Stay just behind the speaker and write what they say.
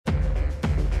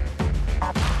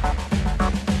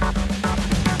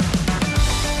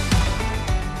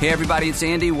Hey everybody, it's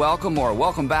Andy.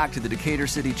 Welcome back to the Decatur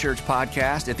City Church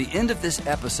podcast. At the end of this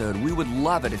episode, we would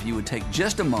love it if you would take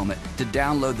just a moment to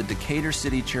download the Decatur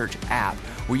City Church app,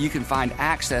 where you can find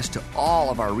access to all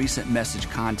of our recent message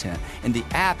content. And the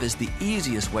app is the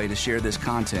easiest way to share this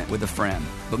content with a friend.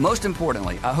 But most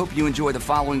importantly, I hope you enjoy the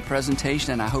following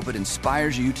presentation, and I hope it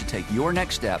inspires you to take your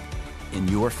next step in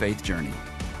your faith journey.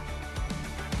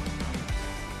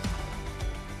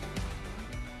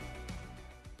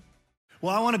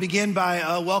 Well, I want to begin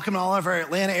by welcoming all of our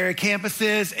Atlanta area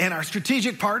campuses and our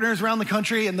strategic partners around the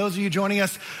country, and those of you joining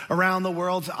us around the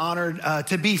world. Honored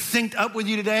to be synced up with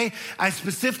you today. I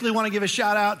specifically want to give a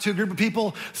shout out to a group of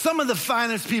people, some of the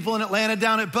finest people in Atlanta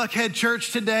down at Buckhead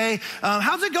Church today.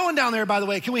 How's it going down there, by the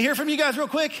way? Can we hear from you guys real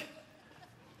quick?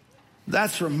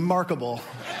 That's remarkable.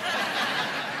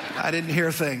 I didn't hear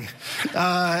a thing.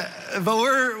 But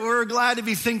we're glad to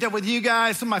be synced up with you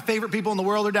guys. Some of my favorite people in the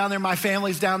world are down there. My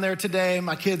family's down there today.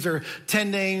 My kids are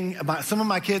attending. Some of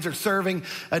my kids are serving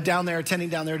down there, attending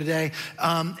down there today.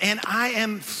 And I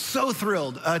am so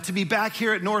thrilled to be back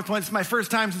here at Northpoint. It's my first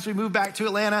time since we moved back to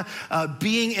Atlanta,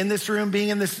 being in this room, being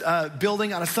in this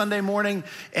building on a Sunday morning.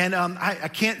 And I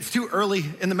can't, it's too early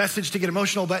in the message to get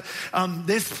emotional, but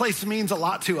this place means a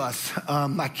lot to us.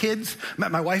 My kids,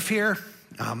 met my wife here.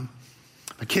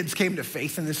 My kids came to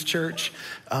faith in this church.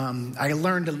 I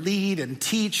learned to lead and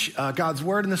teach God's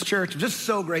word in this church. I'm just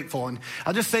so grateful. And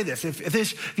I'll just say this,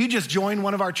 if you just join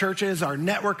one of our churches, our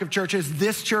network of churches,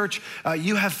 this church,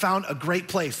 you have found a great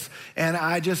place. And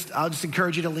I'll just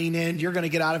encourage you to lean in. You're going to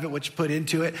get out of it what you put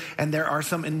into it. And there are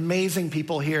some amazing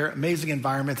people here, amazing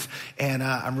environments. And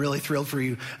I'm really thrilled for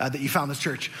you that you found this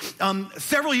church.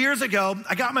 Several years ago,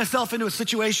 I got myself into a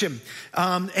situation.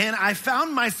 And I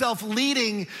found myself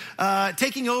leading,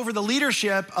 taking over the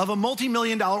leadership of a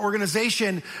multi-million-dollar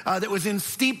organization that was in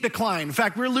steep decline. In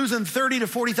fact, we're losing $30,000 to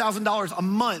 $40,000 a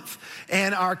month,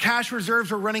 and our cash reserves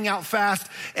were running out fast,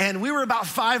 and we were about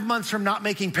 5 months from not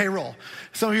making payroll.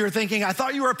 Some of you are thinking, I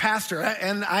thought you were a pastor,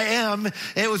 and I am.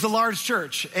 It was a large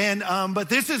church, and but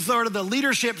this is sort of the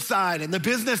leadership side and the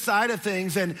business side of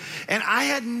things, and I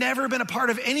had never been a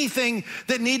part of anything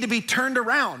that needed to be turned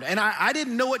around, and I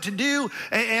didn't know what to do,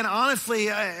 and honestly,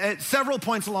 at several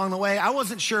points along the way, I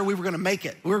wasn't sure we were going to make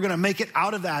it. We were going to make it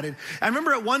out of that. And I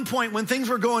remember at one point when things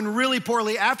were going really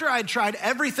poorly, after I'd tried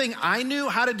everything I knew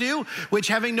how to do, which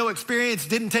having no experience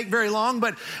didn't take very long,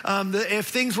 but if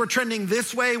things were trending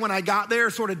this way when I got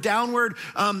there, sort of downward,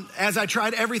 as I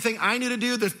tried everything I knew to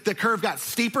do, the curve got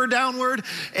steeper downward.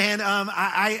 And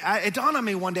it dawned on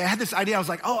me one day, I had this idea. I was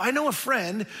like, I know a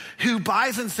friend who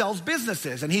buys and sells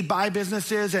businesses, and he'd buy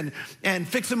businesses and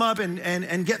fix them up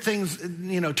and get things,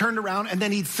 turned around, and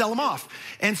then he'd sell them off.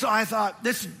 And so I thought,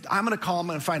 I'm going to call him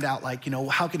and find out,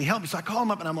 how can he help me? So I call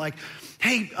him up and I'm like,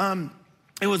 hey,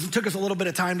 it took us a little bit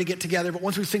of time to get together, but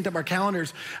once we synced up our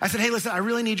calendars, I said, hey, listen, I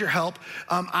really need your help.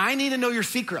 I need to know your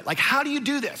secret. How do you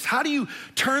do this? How do you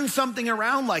turn something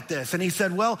around like this? And he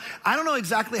said, well, I don't know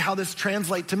exactly how this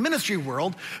translates to ministry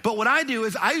world, but what I do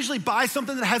is I usually buy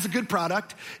something that has a good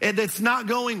product and that's not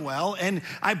going well, and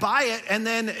I buy it, and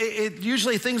then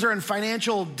usually things are in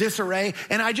financial disarray,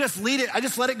 and I just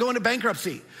let it go into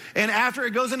bankruptcy. And after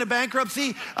it goes into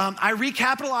bankruptcy, I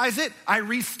recapitalize it, I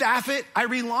restaff it, I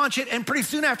relaunch it, and pretty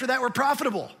soon after that, we're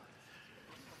profitable.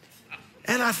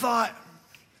 And I thought,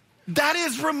 that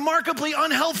is remarkably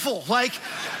unhelpful.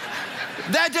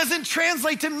 That doesn't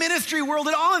translate to ministry world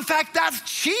at all. In fact, that's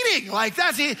cheating.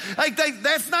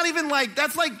 That's not even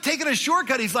that's like taking a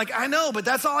shortcut. He's like, I know, but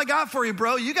that's all I got for you,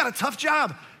 bro. You got a tough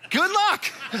job. Good luck.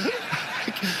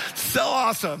 So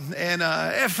awesome. And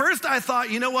at first I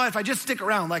thought, you know what, if I just stick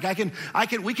around,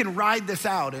 we can ride this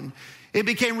out. And it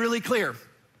became really clear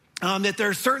that there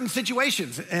are certain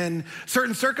situations and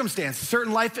certain circumstances,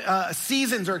 certain life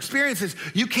seasons or experiences,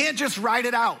 you can't just ride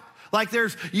it out.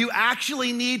 You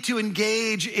actually need to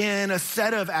engage in a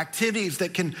set of activities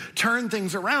that can turn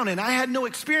things around. And I had no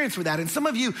experience with that. And some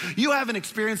of you haven't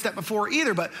experienced that before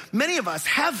either, but many of us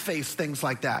have faced things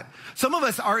like that. Some of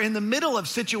us are in the middle of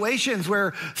situations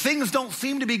where things don't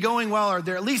seem to be going well, or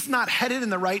they're at least not headed in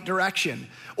the right direction.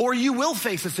 Or you will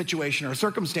face a situation or a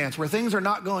circumstance where things are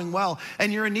not going well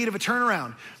and you're in need of a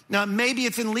turnaround. Now, maybe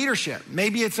it's in leadership,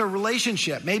 maybe it's a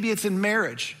relationship, maybe it's in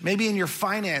marriage, maybe in your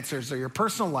finances or your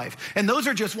personal life. And those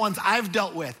are just ones I've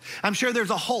dealt with. I'm sure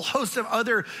there's a whole host of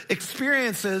other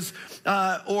experiences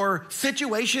or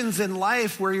situations in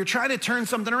life where you're trying to turn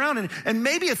something around. And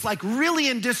maybe it's really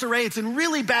in disarray, it's in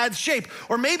really bad shape,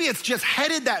 or maybe it's just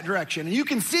headed that direction. And you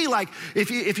can see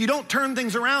if you don't turn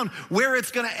things around, where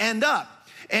it's gonna end up.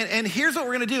 And here's what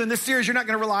we're going to do. In this series, you're not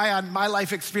going to rely on my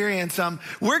life experience.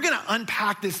 We're going to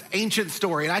unpack this ancient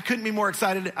story. And I couldn't be more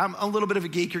excited. I'm a little bit of a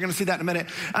geek. You're going to see that in a minute.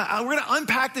 We're going to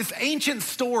unpack this ancient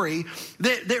story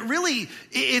that really,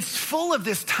 it's full of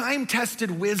this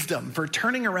time-tested wisdom for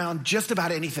turning around just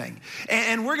about anything.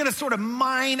 And we're going to sort of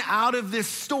mine out of this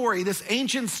story, this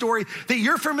ancient story that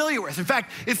you're familiar with. In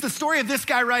fact, it's the story of this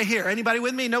guy right here. Anybody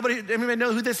with me? Anybody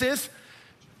know who this is?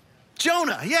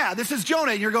 Jonah. Yeah, this is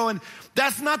Jonah. And you're going,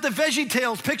 that's not the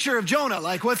VeggieTales picture of Jonah.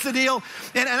 Like, what's the deal?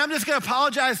 And I'm just going to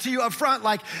apologize to you up front.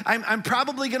 Like, I'm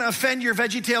probably going to offend your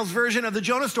VeggieTales version of the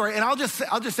Jonah story. And I'll just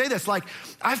say this. Like,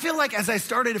 I feel like as I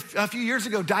started a few years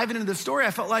ago diving into the story,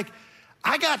 I felt like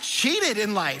I got cheated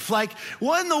in life. Like,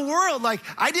 what in the world? Like,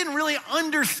 I didn't really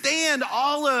understand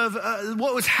all of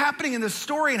what was happening in this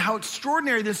story and how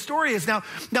extraordinary this story is. Now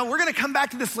we're going to come back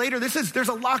to this later. There's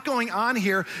a lot going on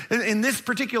here in this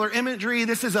particular imagery.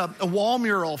 This is a wall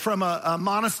mural from a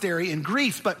monastery in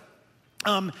Greece, but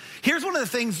here's one of the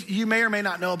things you may or may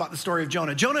not know about the story of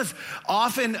Jonah. Jonah's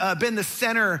often been the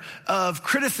center of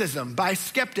criticism by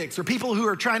skeptics or people who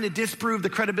are trying to disprove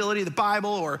the credibility of the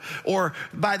Bible or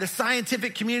by the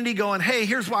scientific community going, hey,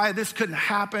 here's why this couldn't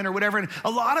happen or whatever. And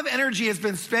a lot of energy has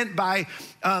been spent by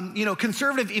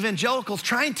conservative evangelicals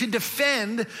trying to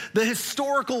defend the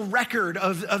historical record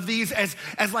of these as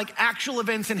like actual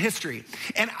events in history.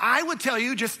 And I would tell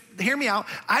you, just hear me out,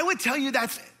 I would tell you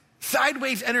that's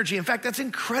sideways energy. In fact, that's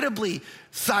incredibly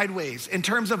sideways in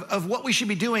terms of what we should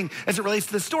be doing as it relates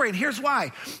to the story. And here's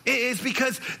why. It is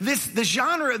because the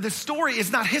genre of the story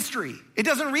is not history. It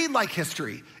doesn't read like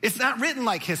history. It's not written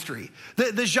like history.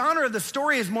 The genre of the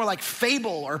story is more like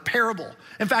fable or parable.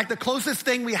 In fact, the closest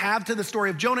thing we have to the story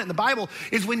of Jonah in the Bible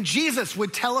is when Jesus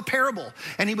would tell a parable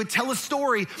and he would tell a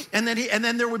story and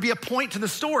then there would be a point to the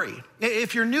story.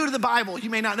 If you're new to the Bible, you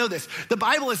may not know this. The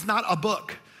Bible is not a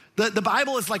book. The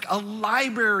Bible is like a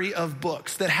library of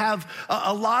books that have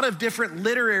a lot of different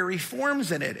literary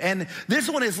forms in it. And this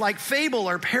one is like fable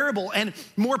or parable, and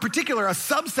more particular, a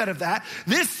subset of that.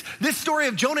 This story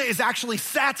of Jonah is actually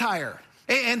satire.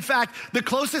 In fact, the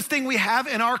closest thing we have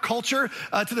in our culture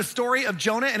to the story of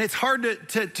Jonah, and it's hard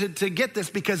to get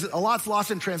this because a lot's lost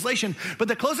in translation, but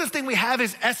the closest thing we have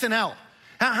is SNL.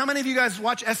 How many of you guys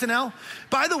watch SNL?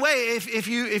 By the way, if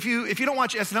you don't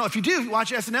watch SNL, if you do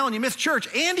watch SNL and you miss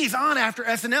church, Andy's on after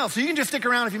SNL. So you can just stick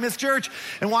around if you miss church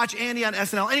and watch Andy on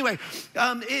SNL. Anyway,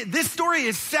 this story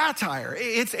is satire.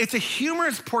 It's a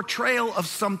humorous portrayal of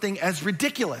something as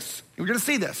ridiculous. We're going to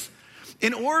see this.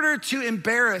 In order to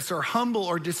embarrass or humble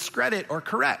or discredit or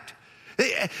correct.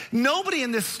 Nobody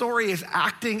in this story is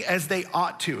acting as they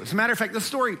ought to. As a matter of fact, the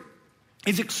story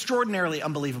is extraordinarily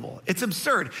unbelievable. It's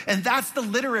absurd. And that's the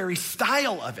literary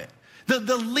style of it.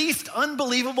 The least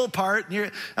unbelievable part,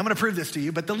 I'm going to prove this to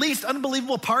you, but the least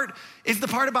unbelievable part is the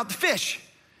part about the fish.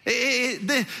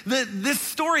 This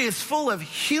story is full of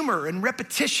humor and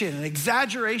repetition and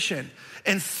exaggeration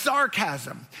and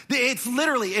sarcasm. It's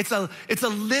a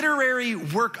literary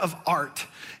work of art.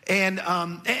 And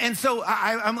so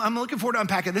I'm looking forward to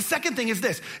unpacking it. The second thing is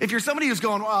this. If you're somebody who's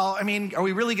going, well, I mean, are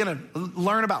we really going to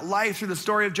learn about life through the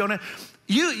story of Jonah?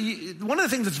 One of the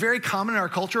things that's very common in our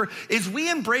culture is we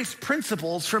embrace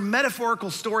principles from metaphorical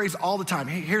stories all the time.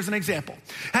 Here's an example.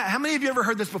 How many of you ever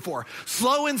heard this before?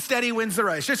 Slow and steady wins the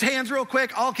race. Just hands real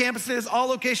quick, all campuses, all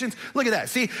locations. Look at that.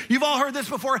 See, you've all heard this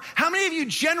before. How many of you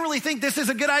generally think this is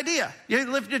a good idea? You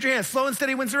lift your hands. Slow and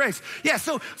steady wins the race. Yeah,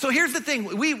 so here's the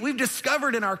thing. We've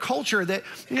discovered in our culture that,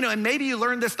 and maybe you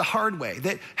learned this the hard way,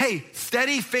 that, hey,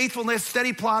 steady faithfulness,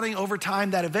 steady plodding over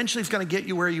time, that eventually is going to get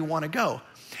you where you want to go.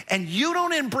 And you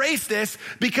don't embrace this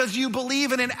because you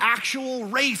believe in an actual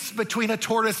race between a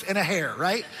tortoise and a hare,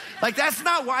 right? Like, that's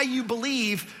not why you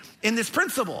believe in this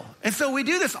principle. And so we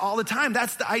do this all the time.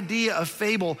 That's the idea of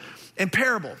fable and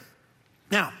parable.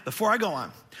 Now, before I go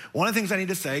on, one of the things I need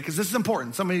to say, because this is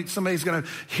important, somebody's going to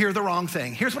hear the wrong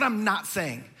thing. Here's what I'm not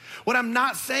saying. What I'm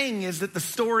not saying is that the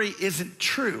story isn't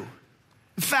true.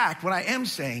 In fact, what I am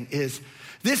saying is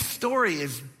this story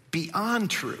is beyond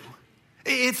true.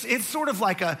 It's sort of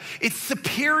like it's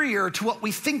superior to what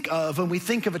we think of when we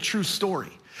think of a true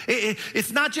story.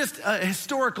 It's not just a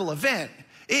historical event.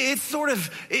 It's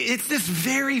this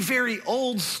very, very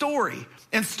old story.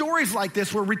 And stories like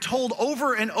this were retold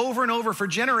over and over and over for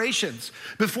generations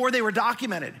before they were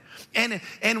documented. And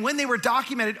when they were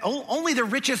documented, only the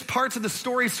richest parts of the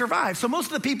story survived. So most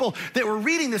of the people that were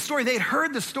reading this story, they had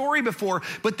heard the story before,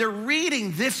 but they're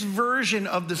reading this version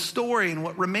of the story, and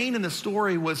what remained in the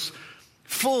story was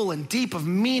full and deep of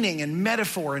meaning and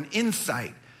metaphor and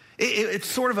insight. It's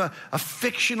sort of a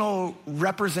fictional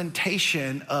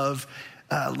representation of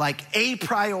like a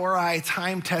priori,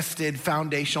 time-tested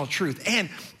foundational truth. And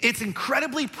it's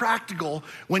incredibly practical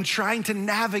when trying to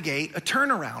navigate a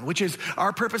turnaround, which is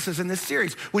our purposes in this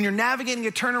series. When you're navigating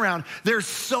a turnaround, there's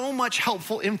so much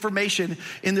helpful information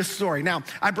in this story. Now,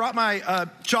 I brought my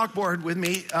chalkboard with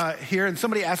me here, and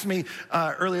somebody asked me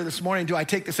earlier this morning, do I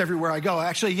take this everywhere I go?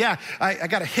 Actually, yeah, I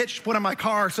got a hitch put on my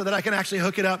car so that I can actually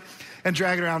hook it up and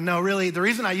drag it around. No, really, the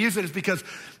reason I use it is because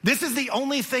this is the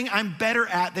only thing I'm better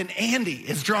at than Andy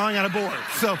is drawing on a board.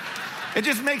 So it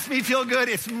just makes me feel good.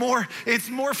 It's more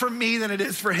for me than it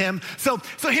is for him. So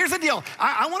here's the deal.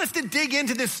 I want us to dig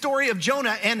into this story of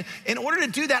Jonah. And in order to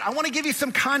do that, I want to give you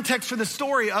some context for the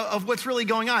story of what's really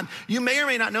going on. You may or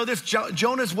may not know this.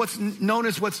 Jonah is what's known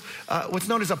as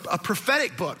a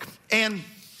prophetic book. And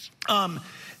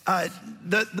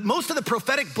most of the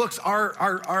prophetic books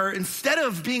are instead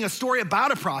of being a story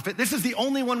about a prophet, this is the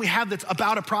only one we have that's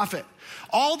about a prophet.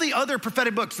 All the other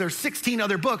prophetic books, there's 16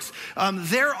 other books,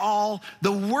 they're all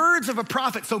the words of a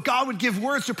prophet. So God would give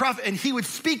words to a prophet and he would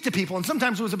speak to people. And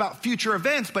sometimes it was about future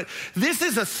events, but this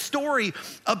is a story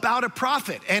about a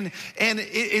prophet. And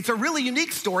it's a really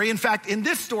unique story. In fact, in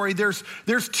this story, there's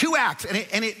 2 acts,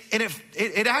 and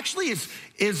it actually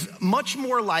is much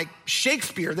more like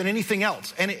Shakespeare than anything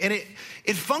else. And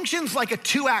it functions like a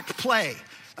 2-act play.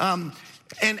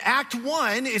 And act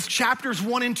 1 is chapters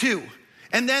 1 and 2.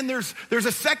 And then there's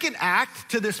a second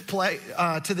act to this play,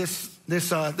 to this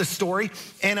story,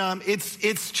 and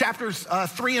it's chapters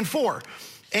 3 and 4.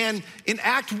 And in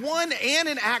Act 1 and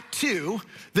in Act 2,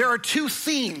 there are 2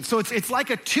 scenes. So it's like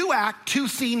a 2-act,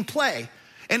 2-scene play.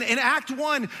 And in Act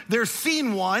 1, there's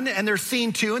scene 1 and there's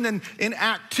scene 2. And then in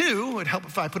Act 2, it would help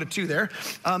if I put a 2 there.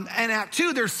 In Act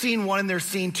 2, there's scene 1 and there's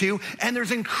scene 2. And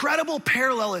there's incredible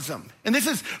parallelism. And this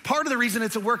is part of the reason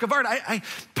it's a work of art.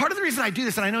 Part of the reason I do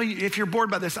this, and I know if you're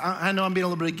bored by this, I know I'm being a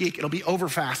little bit of a geek. It'll be over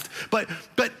fast. But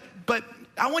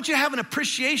I want you to have an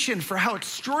appreciation for how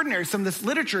extraordinary some of this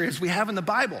literature is we have in the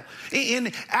Bible.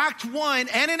 In Act 1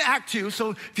 and in Act 2,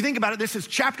 so if you think about it, this is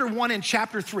chapter 1 and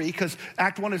chapter 3, because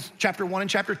Act 1 is chapter 1 and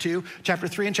chapter 2, chapter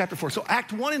 3 and chapter 4. So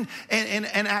Act 1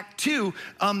 and Act 2,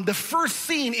 the first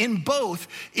scene in both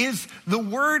is the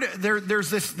word, there's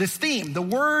this theme, the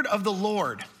word of the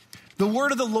Lord. The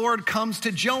word of the Lord comes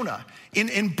to Jonah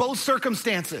in both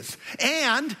circumstances.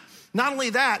 And not only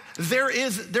that,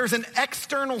 there's an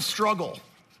external struggle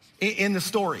in the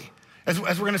story, as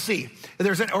we're going to see.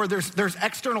 There's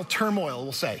external turmoil,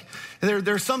 we'll say.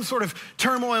 There's some sort of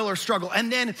turmoil or struggle.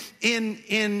 And then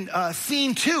in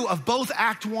scene 2 of both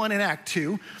Act 1 and Act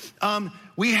 2,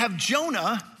 we have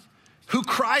Jonah who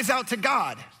cries out to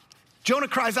God. Jonah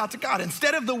cries out to God.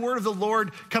 Instead of the word of the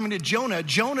Lord coming to Jonah,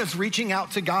 Jonah's reaching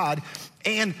out to God.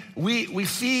 And we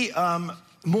see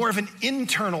more of an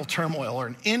internal turmoil or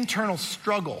an internal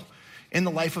struggle in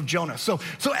the life of Jonah. So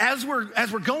as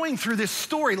we're going through this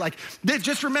story,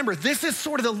 just remember, this is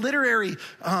sort of the literary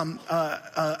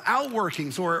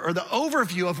outworkings or the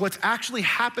overview of what's actually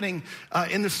happening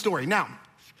in the story. Now,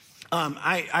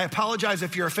 I apologize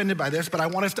if you're offended by this, but I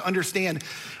want us to understand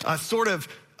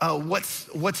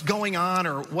what's going on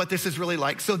or what this is really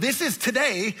like. So this is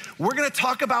today, we're gonna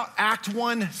talk about Act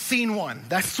 1, Scene 1.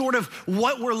 That's sort of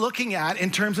what we're looking at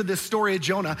in terms of this story of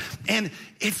Jonah. And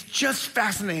it's just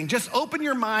fascinating. Just open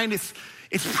your mind.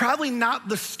 It's probably not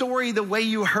the story the way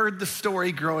you heard the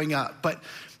story growing up, but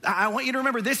I want you to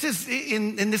remember, this is,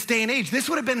 in this day and age, this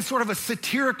would have been sort of a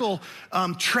satirical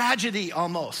tragedy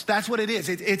almost. That's what it is.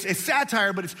 It's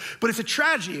satire, but it's a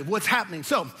tragedy of what's happening.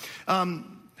 So,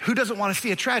 who doesn't want to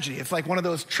see a tragedy? It's like one of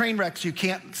those train wrecks you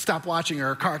can't stop watching or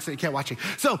a car accident you can't watch.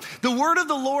 So the word of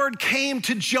the Lord came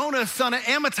to Jonah, son of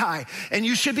Amittai. And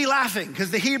you should be laughing because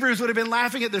the Hebrews would have been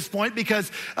laughing at this point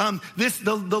because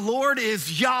the Lord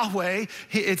is Yahweh.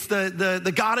 It's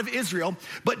the God of Israel.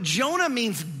 But Jonah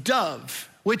means dove,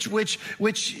 which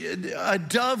a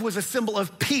dove was a symbol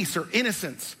of peace or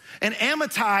innocence. And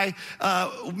Amittai,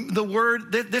 the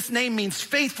word, this name means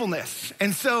faithfulness.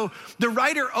 And so the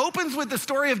writer opens with the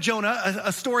story of Jonah,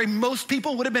 a story most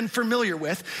people would have been familiar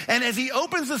with. And as he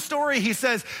opens the story, he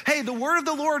says, hey, the word of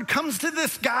the Lord comes to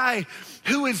this guy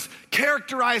who is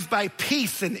characterized by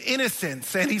peace and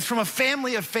innocence. And he's from a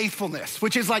family of faithfulness,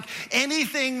 which is like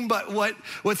anything but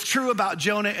what's true about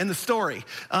Jonah in the story.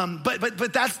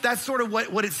 But that's sort of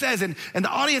what it says. And the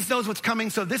audience knows what's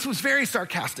coming. So this was very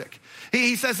sarcastic.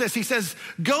 He says this, he says,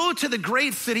 go to the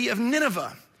great city of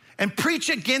Nineveh and preach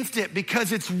against it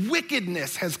because its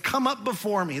wickedness has come up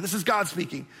before me. This is God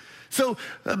speaking.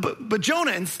 But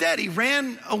Jonah, instead, he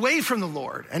ran away from the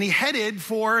Lord, and he headed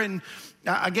for, and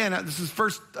again, this is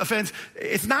first offense,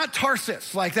 it's not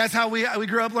Tarsus. Like, that's how we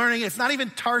grew up learning. It's not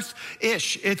even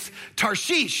Tars-ish. It's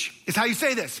Tarshish is how you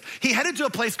say this. He headed to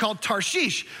a place called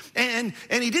Tarshish, and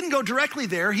he didn't go directly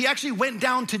there. He actually went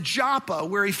down to Joppa,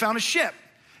 where he found a ship.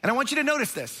 And I want you to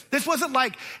notice this. This wasn't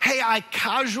like, hey, I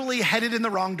casually headed in the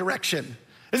wrong direction.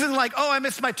 This isn't like, oh, I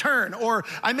missed my turn, or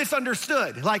I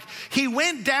misunderstood. Like, he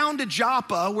went down to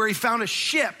Joppa, where he found a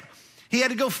ship. He had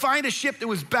to go find a ship that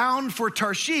was bound for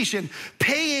Tarshish, and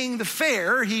paying the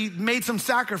fare, he made some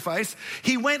sacrifice.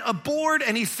 He went aboard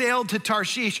and he sailed to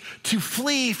Tarshish to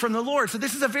flee from the Lord. So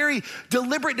this is a very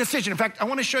deliberate decision. In fact, I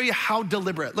want to show you how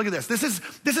deliberate. Look at this. This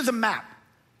is a map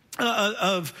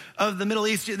of the Middle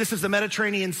East. This is the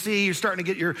Mediterranean Sea. You're starting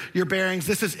to get your bearings.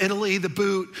 This is Italy, the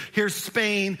boot. Here's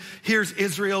Spain. Here's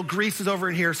Israel. Greece is over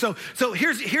in here. So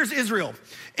here's Israel.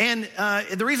 And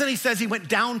the reason he says he went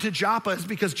down to Joppa is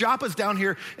because Joppa's down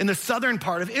here in the southern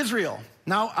part of Israel.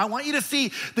 Now, I want you to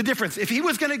see the difference. If he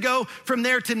was going to go from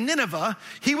there to Nineveh,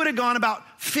 he would have gone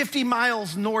about 50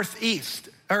 miles northeast.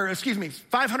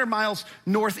 500 miles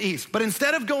northeast. But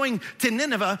instead of going to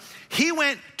Nineveh, he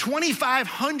went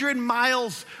 2,500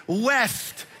 miles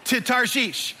west to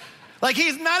Tarshish. Like,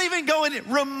 he's not even going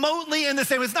remotely in the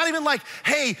same. It's not even like,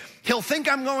 hey, he'll think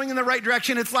I'm going in the right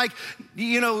direction. It's like,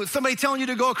 somebody telling you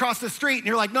to go across the street and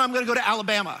you're like, no, I'm going to go to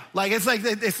Alabama. Like, it's like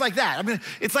that. I mean,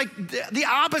 it's like the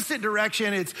opposite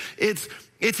direction. It's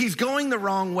he's going the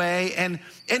wrong way, and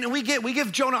we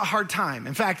give Jonah a hard time.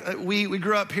 In fact, we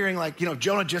grew up hearing like,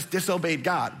 Jonah just disobeyed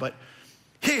God. But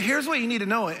here's what you need to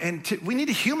know, and we need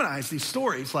to humanize these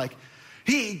stories. Like,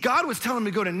 God was telling him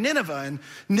to go to Nineveh, and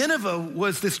Nineveh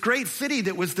was this great city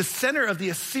that was the center of the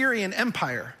Assyrian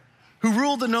Empire, who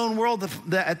ruled the known world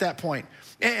at that point.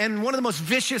 And one of the most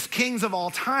vicious kings of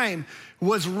all time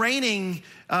was reigning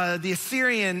the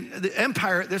Assyrian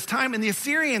Empire at this time, and the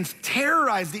Assyrians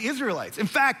terrorized the Israelites. In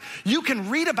fact, you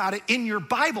can read about it in your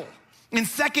Bible. In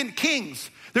 2 Kings,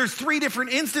 there's 3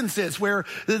 different instances where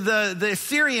the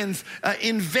Assyrians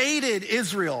invaded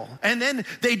Israel, and then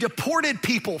they deported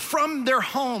people from their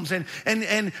homes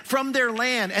and from their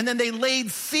land, and then they laid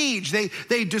siege.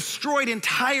 They destroyed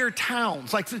entire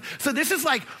towns. Like, so this is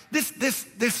like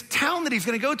this town that he's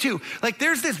going to go to. Like,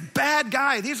 there's this bad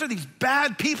guy. These are these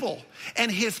bad people, and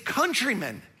his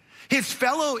countrymen, his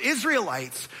fellow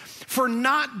Israelites, for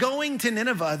not going to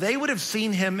Nineveh, they would have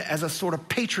seen him as a sort of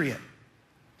patriot.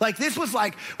 Like, this was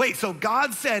like, wait, so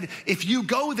God said, if you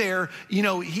go there,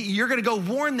 you're going to go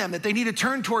warn them that they need to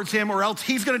turn towards him, or else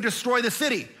he's going to destroy the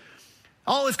city.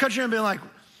 All his countrymen have been like,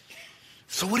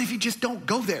 so what if you just don't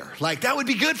go there? Like, that would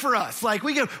be good for us. Like,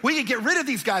 we could get rid of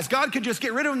these guys. God could just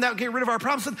get rid of them. That would get rid of our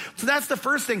problems. So that's the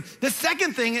first thing. The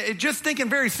second thing, just thinking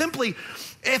very simply,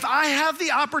 if I have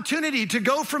the opportunity to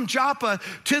go from Joppa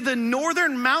to the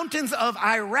northern mountains of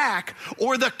Iraq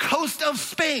or the coast of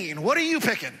Spain, what are you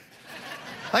picking?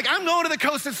 Like, I'm going to the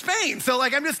coast of Spain. So,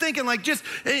 like, I'm just thinking, like, just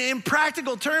in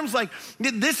practical terms, like,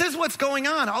 this is what's going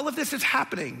on. All of this is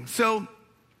happening. So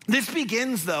this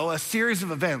begins, though, a series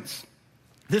of events.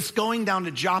 This going down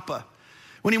to Joppa.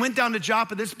 When he went down to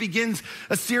Joppa, this begins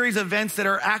a series of events that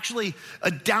are actually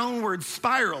a downward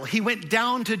spiral. He went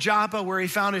down to Joppa, where he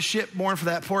found a ship moored for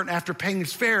that port, and after paying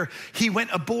his fare, he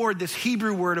went aboard. This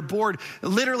Hebrew word, aboard,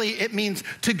 literally it means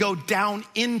to go down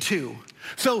into.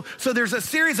 So there's a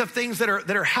series of things that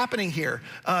are happening here.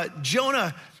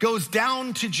 Jonah goes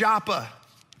down to Joppa,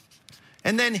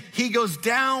 and then he goes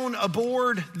down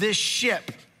aboard this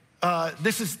ship.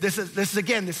 This is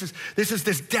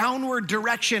this downward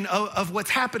direction of what's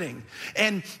happening,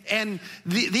 and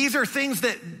these are things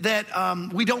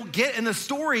that we don't get in the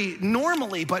story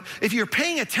normally. But if you're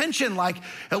paying attention, like,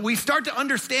 we start to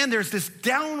understand there's this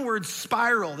downward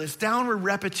spiral, this downward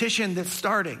repetition that's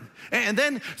starting, and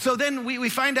then we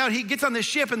find out he gets on this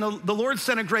ship, and the Lord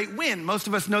sent a great wind. Most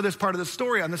of us know this part of the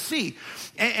story on the sea,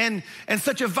 and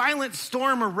such a violent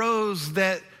storm arose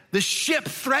that the ship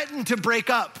threatened to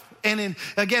break up. And in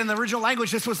the original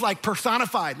language, this was like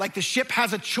personified. Like, the ship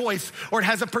has a choice, or it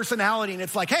has a personality. And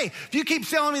it's like, hey, if you keep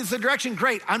sailing in this direction,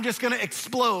 great. I'm just going to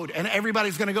explode, and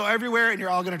everybody's going to go everywhere, and you're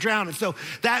all going to drown. And so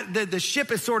that the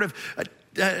ship is sort of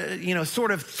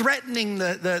threatening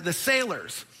the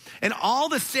sailors. And all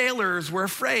the sailors were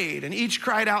afraid, and each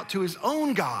cried out to his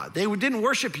own God. They didn't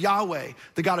worship Yahweh,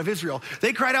 the God of Israel.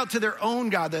 They cried out to their own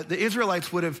God. The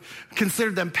Israelites would have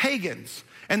considered them pagans.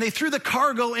 And they threw the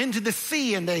cargo into the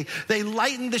sea, and they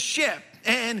lightened the ship.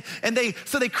 And they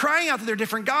crying out to their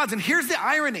different gods. And here's the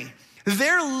irony.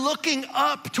 They're looking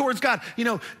up towards God. You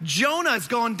know, Jonah's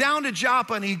going down to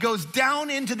Joppa and he goes down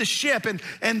into the ship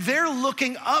and they're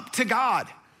looking up to God.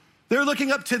 They're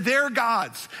looking up to their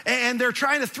gods and they're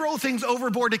trying to throw things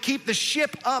overboard to keep the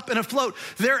ship up and afloat.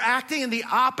 They're acting in the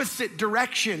opposite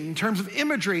direction in terms of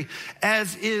imagery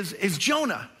as is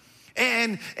Jonah.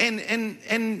 And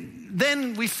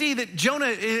then we see that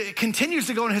Jonah continues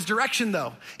to go in his direction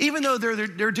though. Even though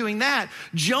they're doing that,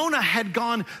 Jonah had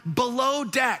gone below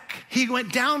deck. He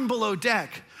went down below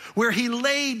deck where he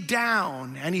laid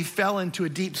down and he fell into a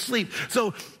deep sleep.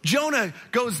 So Jonah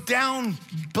goes down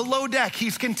below deck.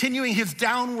 He's continuing his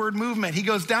downward movement. He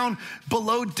goes down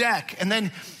below deck and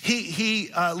then he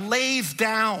lays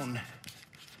down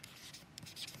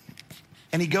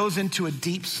and he goes into a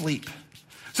deep sleep.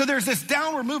 So there's this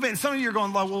downward movement, and some of you are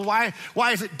going, well,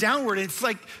 why is it downward? It's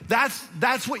like, that's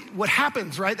what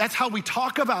happens, right? That's how we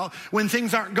talk about when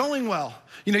things aren't going well.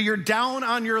 You know, you're down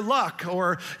on your luck,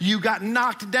 or you got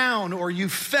knocked down, or you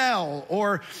fell,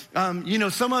 or,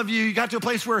 some of you got to a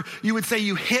place where you would say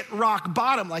you hit rock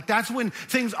bottom. Like, that's when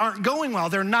things aren't going well.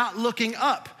 They're not looking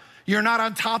up. You're not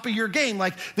on top of your game.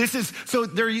 Like,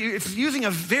 it's using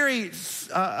a very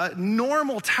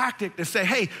normal tactic to say,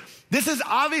 hey, this is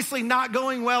obviously not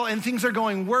going well and things are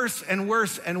going worse and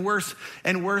worse and worse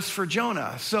and worse for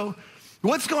Jonah. So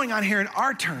what's going on here in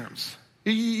our terms?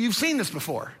 You've seen this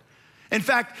before. In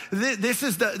fact, this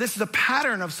is a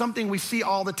pattern of something we see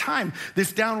all the time,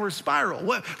 this downward spiral.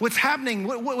 What's happening?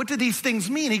 What do these things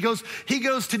mean? He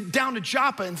goes down to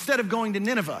Joppa instead of going to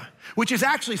Nineveh, which is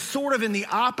actually sort of in the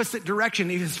opposite direction.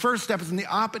 His first step is in the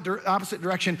opposite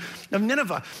direction of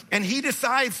Nineveh. And he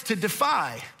decides to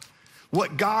defy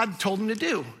what God told him to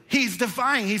do. He's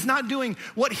defying. He's not doing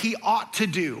what he ought to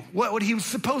do, what he was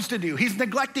supposed to do. He's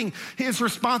neglecting his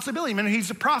responsibility. I mean, he's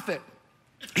a prophet.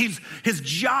 His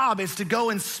job is to go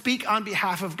and speak on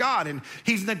behalf of God, and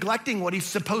he's neglecting what he's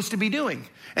supposed to be doing.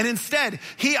 And instead,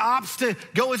 he opts to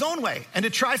go his own way and to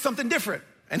try something different.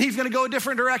 And he's going to go a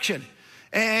different direction.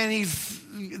 And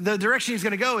the direction he's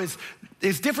going to go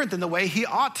is different than the way he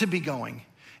ought to be going.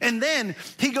 And then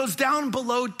he goes down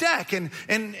below deck, and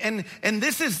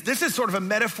this is sort of a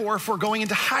metaphor for going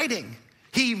into hiding.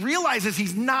 He realizes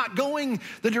he's not going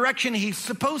the direction he's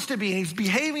supposed to be, and he's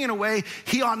behaving in a way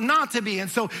he ought not to be.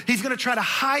 And so he's going to try to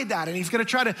hide that, and he's going to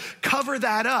try to cover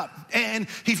that up, and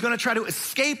he's going to try to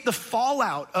escape the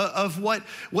fallout of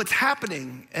what's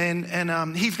happening.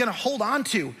 And he's going to hold on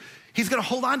to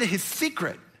his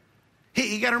secret.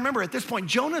 You got to remember, at this point,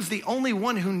 Jonah's the only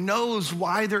one who knows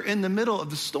why they're in the middle of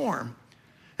the storm.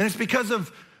 And it's because of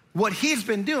what he's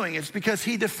been doing. It's because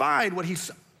he defied what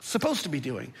he's supposed to be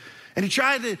doing. And he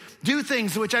tried to do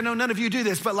things, which I know none of you do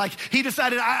this, but like he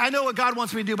decided, I know what God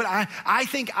wants me to do, but I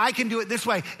think I can do it this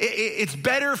way. It's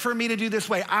better for me to do this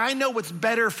way. I know what's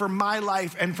better for my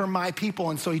life and for my people.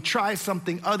 And so he tries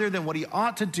something other than what he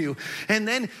ought to do. And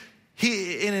then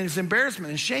in his embarrassment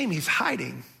and shame, he's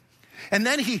hiding. And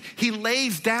then he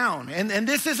lays down, and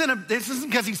this isn't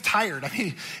because he's tired. I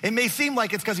mean, it may seem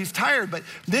like it's because he's tired, but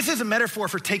this is a metaphor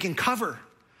for taking cover.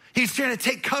 He's trying to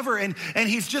take cover, and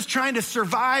he's just trying to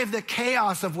survive the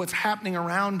chaos of what's happening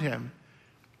around him.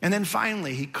 And then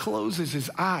finally, he closes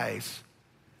his eyes,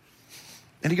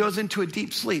 and he goes into a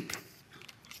deep sleep.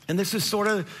 And this is sort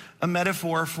of a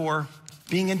metaphor for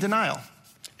being in denial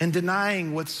and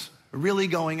denying what's really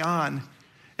going on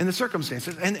in the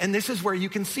circumstances. And this is where you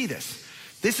can see this.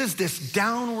 This is this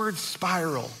downward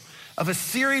spiral of a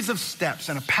series of steps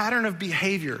and a pattern of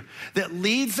behavior that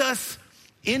leads us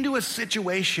into a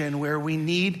situation where we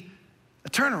need a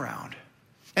turnaround.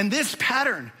 And this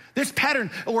pattern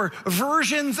or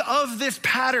versions of this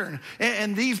pattern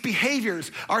and these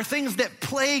behaviors are things that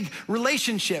plague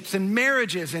relationships and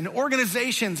marriages and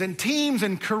organizations and teams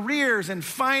and careers and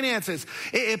finances.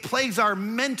 It plagues our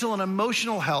mental and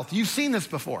emotional health. You've seen this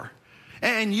before.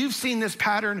 And you've seen this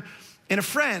pattern in a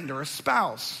friend or a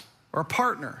spouse or a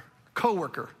partner, a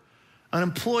coworker, an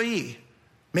employee,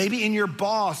 maybe in your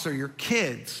boss or your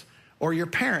kids or your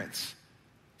parents.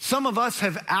 Some of us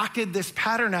have acted this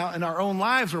pattern out in our own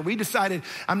lives where we decided,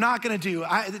 I'm not going to do,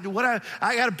 I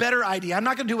got a better idea. I'm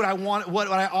not going to do what I want, what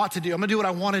I ought to do. I'm going to do what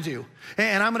I want to do.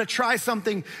 And I'm going to try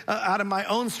something out of my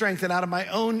own strength and out of my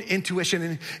own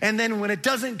intuition. And then when it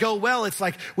doesn't go well, it's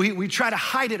like we try to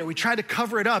hide it or we try to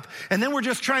cover it up. And then we're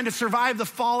just trying to survive the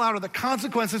fallout or the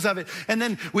consequences of it. And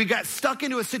then we got stuck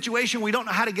into a situation we don't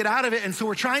know how to get out of it. And so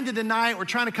we're trying to deny it. We're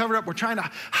trying to cover it up. We're trying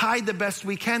to hide the best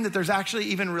we can that there's actually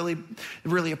even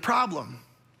really a problem.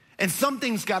 And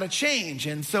something's got to change.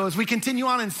 And so as we continue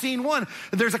on in scene one,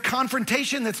 there's a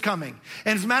confrontation that's coming.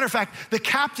 And as a matter of fact, the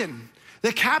captain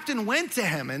The captain went to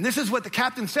him, and this is what the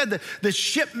captain said. The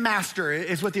shipmaster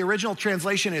is what the original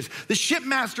translation is. The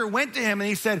shipmaster went to him and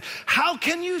he said, how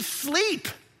can you sleep?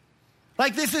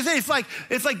 Like this is it.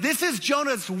 It's like this is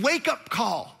Jonah's wake-up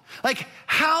call. Like,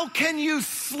 how can you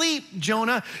sleep,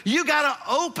 Jonah? You got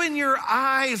to open your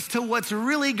eyes to what's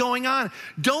really going on.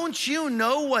 Don't you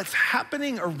know what's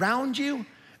happening around you?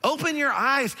 Open your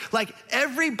eyes. Like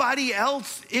everybody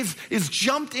else is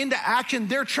jumped into action.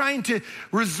 They're trying to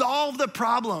resolve the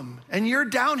problem, and you're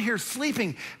down here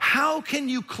sleeping. How can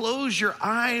you close your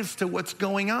eyes to what's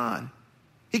going on?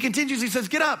 He continues, he says,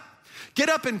 get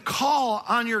up and call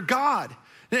on your God.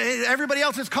 Everybody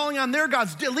else is calling on their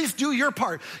gods. At least do your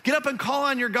part. Get up and call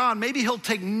on your God. Maybe he'll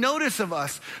take notice of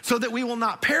us so that we will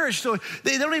not perish. So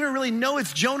they don't even really know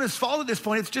it's Jonah's fault at this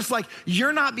point. It's just like,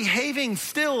 you're not behaving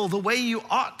still the way you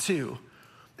ought to.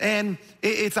 And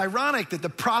it's ironic that the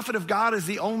prophet of God is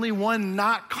the only one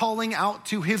not calling out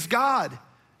to his God.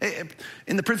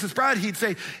 In The Princess Bride, he'd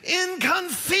say,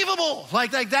 inconceivable.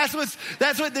 Like that's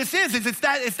what this is. It's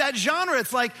that genre.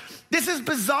 It's like, this is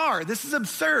bizarre. This is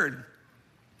absurd.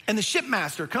 And the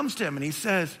shipmaster comes to him and he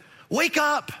says, wake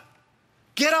up,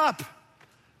 get up.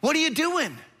 What are you doing?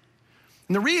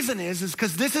 And the reason is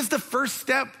because this is the first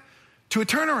step to a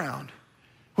turnaround.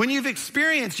 When you've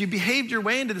behaved your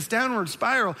way into this downward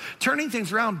spiral, turning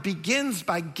things around begins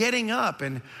by getting up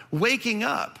and waking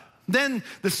up. Then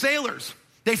the sailors,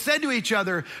 they said to each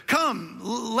other, come,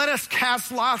 let us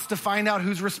cast lots to find out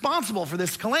who's responsible for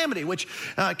this calamity, which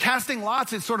casting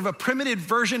lots is sort of a primitive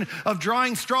version of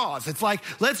drawing straws. It's like,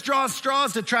 let's draw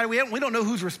straws to try, we don't know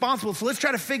who's responsible, so let's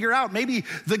try to figure out, maybe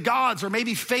the gods or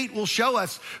maybe fate will show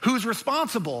us who's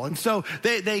responsible. And so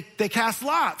they cast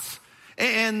lots.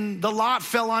 And the lot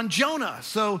fell on Jonah.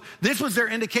 So this was their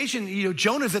indication,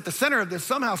 Jonah's at the center of this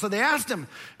somehow. So they asked him,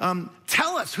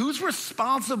 tell us, who's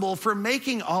responsible for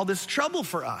making all this trouble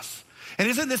for us? And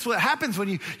isn't this what happens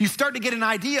when you start to get an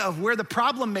idea of where the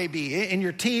problem may be in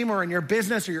your team or in your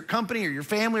business or your company or your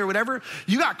family or whatever?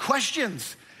 You got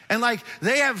questions. And like,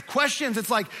 they have questions. It's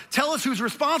like, tell us who's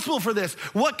responsible for this.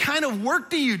 What kind of work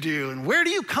do you do? And where do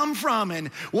you come from? And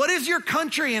what is your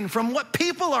country? And from what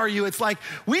people are you? It's like,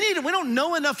 we don't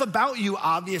know enough about you,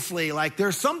 obviously. Like,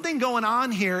 there's something going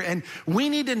on here and we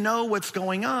need to know what's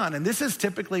going on. And this is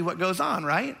typically what goes on,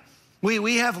 right?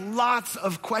 We have lots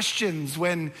of questions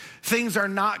when things are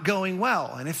not going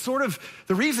well. And it's sort of,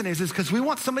 the reason is because we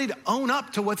want somebody to own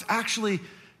up to what's actually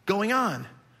going on.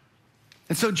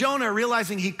 And so Jonah,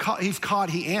 realizing he's caught,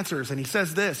 he answers, and he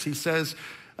says this. He says,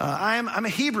 I'm a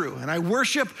Hebrew, and I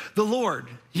worship the Lord,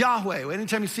 Yahweh.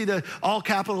 Anytime you see the all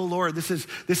capital Lord, this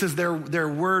is their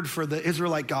word for the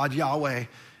Israelite God, Yahweh,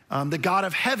 the God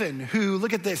of heaven, who,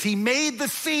 look at this, he made the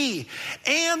sea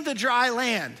and the dry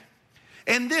land.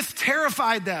 And this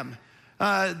terrified them.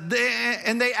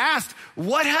 And they asked,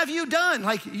 what have you done?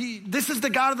 Like, this is the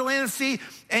God of the land and sea,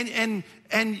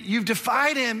 and you've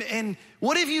defied him, and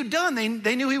what have you done?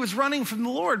 They knew he was running from the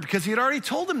Lord because he had already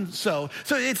told them so.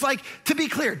 So it's like, to be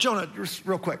clear, Jonah,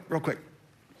 real quick.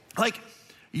 Like,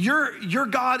 your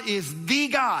God is the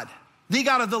God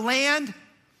of the land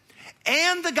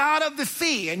and the God of the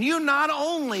sea. And you not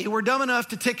only were dumb enough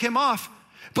to tick him off,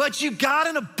 but you got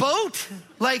in a boat?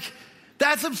 Like,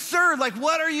 that's absurd. Like,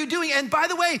 what are you doing? And by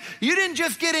the way, you didn't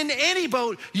just get in any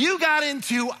boat, you got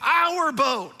into our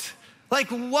boat. Like,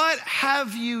 what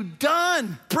have you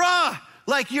done? Bruh,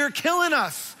 like, you're killing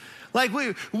us. Like,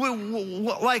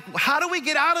 like, how do we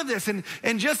get out of this? And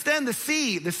just then the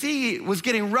sea was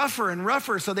getting rougher and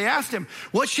rougher. So they asked him,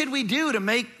 what should we do to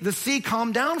make the sea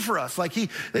calm down for us? Like,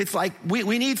 it's like,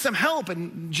 we need some help.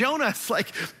 And Jonah's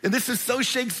like, and this is so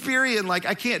Shakespearean, like,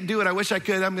 I can't do it. I wish I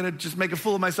could. I'm going to just make a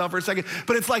fool of myself for a second.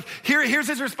 But it's like, here's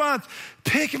his response.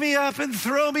 Pick me up and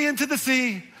throw me into the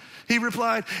sea. He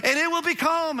replied, and it will be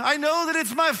calm. I know that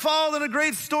it's my fault and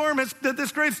that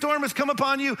this great storm has come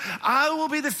upon you. I will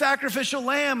be the sacrificial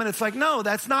lamb. And it's like, no,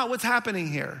 that's not what's happening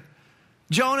here.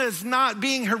 Jonah is not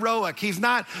being heroic. He's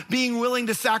not being willing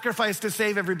to sacrifice to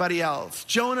save everybody else.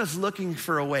 Jonah's looking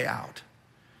for a way out.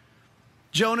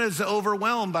 Jonah's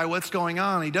overwhelmed by what's going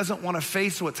on. He doesn't want to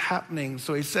face what's happening.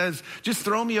 So he says, just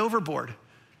throw me overboard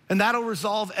and that'll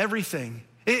resolve everything.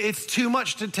 It's too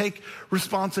much to take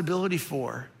responsibility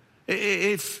for.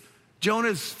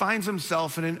 Jonah finds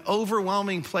himself in an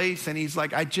overwhelming place, and he's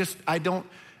like, I don't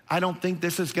think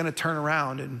this is going to turn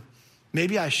around, and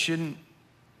maybe I shouldn't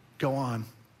go on.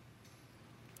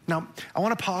 Now, I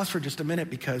want to pause for just a minute,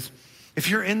 because if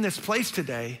you're in this place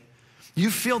today,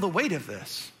 you feel the weight of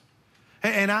this.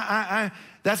 And I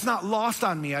that's not lost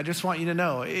on me. I just want you to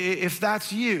know, if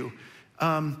that's you,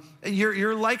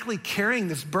 you're likely carrying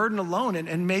this burden alone,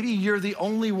 and maybe you're the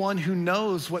only one who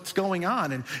knows what's going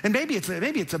on, and maybe it's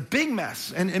a big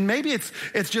mess, and maybe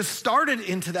it's just started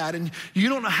into that, and you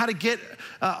don't know how to get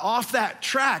off that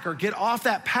track or get off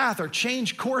that path or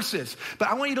change courses. But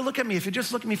I want you to look at me. If you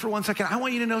just look at me for 1 second, I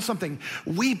want you to know something.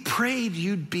 We prayed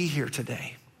you'd be here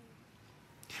today.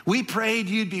 We prayed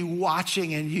you'd be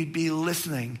watching and you'd be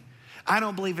listening. I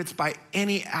don't believe it's by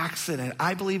any accident.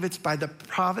 I believe it's by the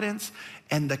providence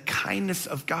and the kindness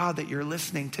of God that you're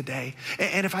listening today.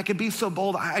 And if I could be so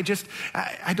bold, I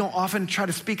don't often try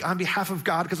to speak on behalf of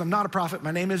God because I'm not a prophet.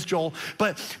 My name is Joel.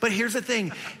 But here's the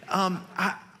thing.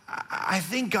 I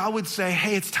think God would say,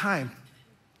 hey, it's time.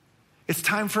 It's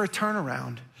time for a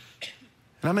turnaround.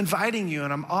 And I'm inviting you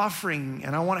and I'm offering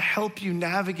and I want to help you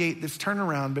navigate this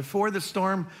turnaround before the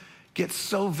storm gets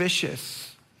so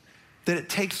vicious that it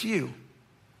takes you,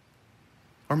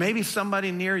 or maybe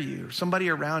somebody near you, somebody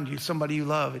around you, somebody you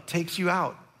love. It takes you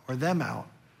out or them out.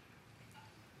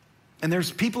 And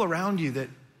there's people around you that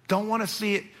don't want to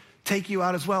see it take you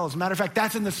out as well. As a matter of fact,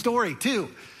 that's in the story too.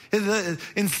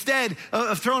 Instead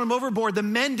of throwing them overboard, the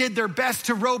men did their best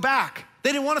to row back.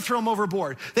 They didn't want to throw them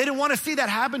overboard. They didn't want to see that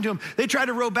happen to them. They tried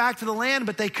to row back to the land,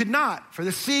 but they could not, for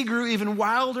the sea grew even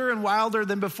wilder and wilder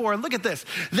than before. And look at this.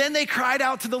 Then they cried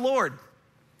out to the Lord.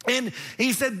 And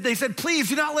they said, please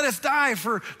do not let us die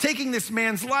for taking this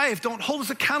man's life. Don't hold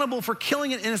us accountable for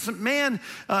killing an innocent man.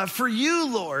 For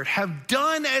you, Lord, have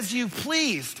done as you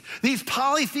pleased. These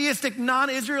polytheistic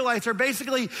non-Israelites are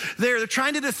basically, they're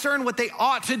trying to discern what they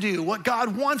ought to do, what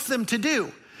God wants them to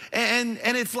do. And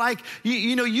it's like,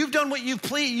 you've done what you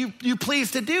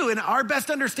please to do. And our best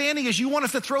understanding is you want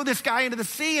us to throw this guy into the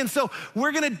sea. And so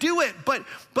we're going to do it. But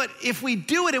if we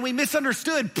do it and we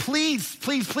misunderstood, please,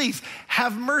 please, please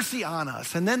have mercy on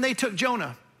us. And then they took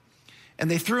Jonah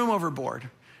and they threw him overboard.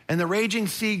 And the raging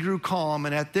sea grew calm.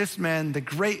 And at this,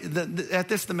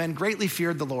 the men greatly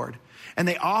feared the Lord. And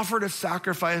they offered a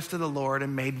sacrifice to the Lord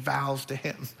and made vows to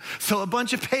him. So a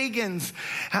bunch of pagans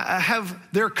have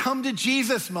their come to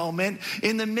Jesus moment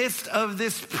in the midst of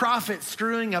this prophet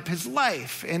screwing up his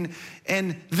life.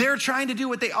 And they're trying to do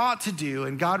what they ought to do.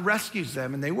 And God rescues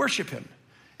them and they worship him.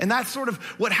 And that's sort of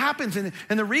what happens. And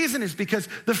the reason is because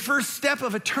the first step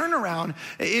of a turnaround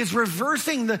is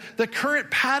reversing the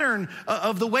current pattern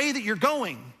of the way that you're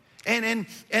going. And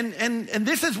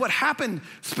this is what happened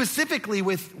specifically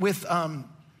with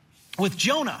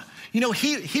Jonah.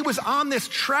 He was on this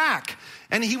track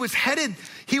and he was headed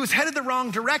the wrong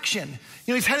direction.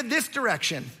 He's headed this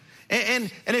direction.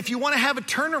 And if you want to have a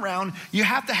turnaround, you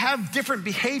have to have different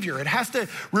behavior. It has to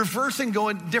reverse and go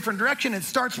in a different direction. It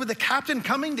starts with the captain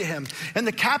coming to him. And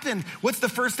the captain, what's the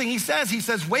first thing he says? He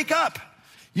says, wake up.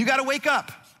 You got to wake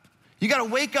up. You got to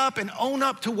wake up and own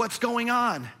up to what's going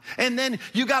on. And then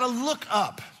you got to look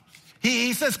up.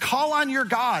 He says, call on your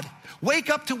God. Wake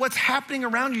up to what's happening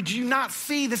around you. Do you not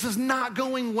see this is not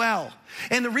going well?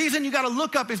 And the reason you got to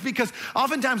look up is because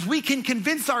oftentimes we can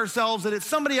convince ourselves that it's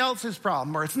somebody else's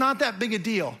problem or it's not that big a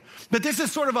deal. But this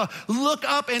is sort of a look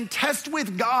up and test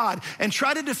with God and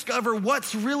try to discover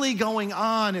what's really going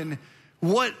on and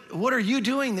what are you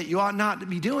doing that you ought not to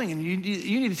be doing and you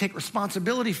need to take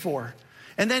responsibility for.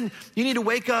 And then you need to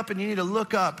wake up and you need to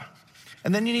look up.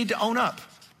 And then you need to own up.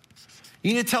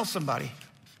 You need to tell somebody.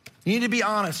 You need to be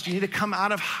honest. You need to come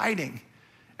out of hiding.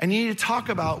 And you need to talk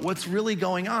about what's really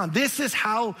going on. This is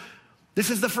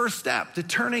the first step to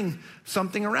turning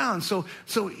something around. So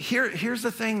here's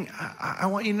the thing I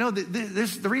want you to know. That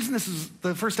the reason this is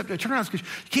the first step to a turnaround is because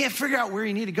you can't figure out where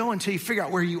you need to go until you figure out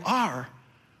where you are.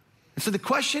 And so the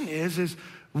question is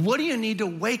what do you need to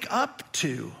wake up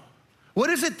to? What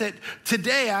is it that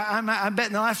today, I bet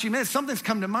in the last few minutes, something's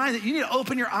come to mind that you need to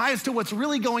open your eyes to what's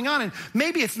really going on. And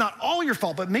maybe it's not all your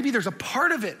fault, but maybe there's a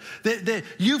part of it that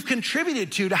you've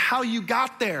contributed to how you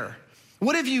got there.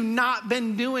 What have you not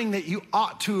been doing that you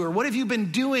ought to? Or what have you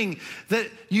been doing that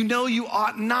you know you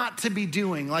ought not to be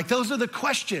doing? Like those are the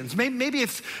questions. Maybe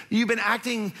it's you've been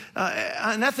acting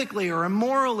unethically or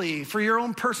immorally for your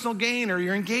own personal gain, or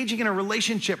you're engaging in a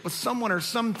relationship with someone or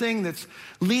something that's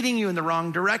leading you in the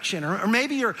wrong direction. Or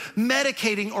maybe you're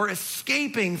medicating or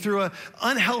escaping through an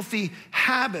unhealthy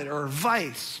habit or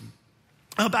vice.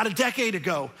 About a decade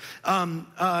ago,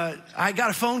 I got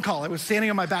a phone call. I was standing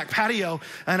on my back patio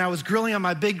and I was grilling on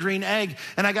my big green egg,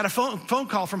 and I got a phone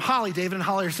call from Holly. David and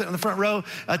Holly are sitting in the front row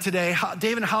today.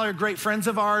 David and Holly are great friends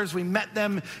of ours. We met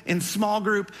them in small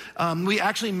group. We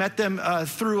actually met them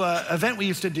through an event we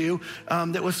used to do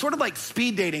that was sort of like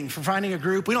speed dating for finding a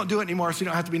group. We don't do it anymore, so you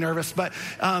don't have to be nervous. But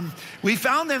we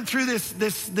found them through this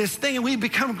thing, and we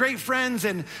become great friends.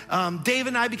 And David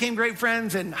and I became great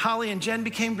friends, and Holly and Jen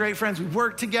became great friends. We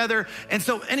worked together. And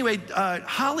so anyway,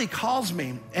 Holly calls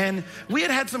me, and we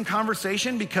had some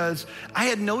conversation because I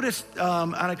had noticed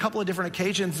on a couple of different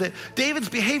occasions that David's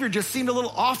behavior just seemed a little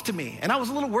off to me. And I was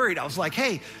a little worried. I was like,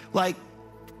 hey, do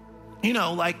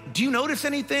you notice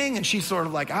anything? And she's sort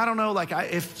of like, I don't know,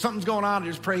 if something's going on, I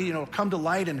just pray, come to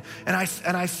light. And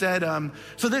I said,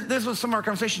 so this was some of our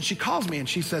conversation. She calls me and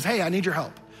she says, hey, I need your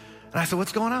help. And I said,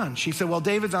 what's going on? She said, well,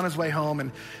 David's on his way home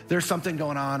and there's something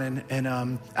going on.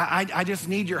 And I just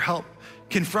need your help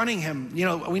confronting him.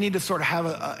 We need to sort of have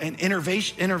an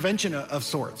intervention of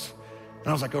sorts. And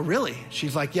I was like, oh, really?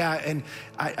 She's like, yeah. And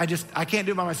I can't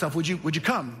do it by myself. Would you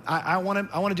come? I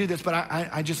want to do this, but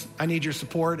I need your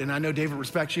support. And I know David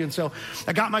respects you. And so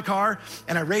I got my car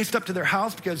and I raced up to their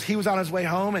house because he was on his way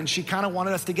home and she kind of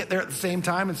wanted us to get there at the same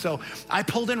time. And so I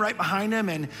pulled in right behind him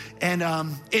and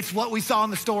it's what we saw in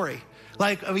the story.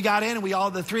 Like we got in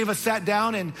and the three of us sat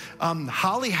down, and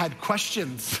Holly had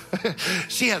questions.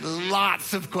 She had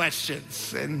lots of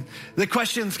questions, and the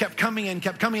questions kept coming, and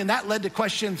that led to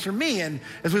questions for me. And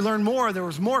as we learned more, there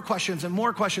was more questions and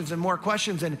more questions and more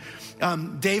questions. And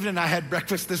David and I had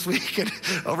breakfast this week, and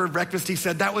over breakfast he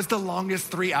said, that was the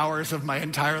longest 3 hours of my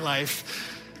entire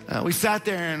life. We sat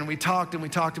there and we talked and we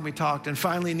talked and we talked, and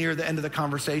finally near the end of the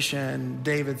conversation,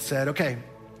 David said, okay,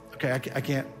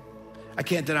 I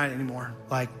can't deny it anymore.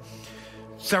 Like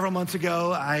several months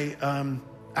ago,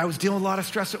 I was dealing with a lot of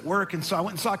stress at work, and so I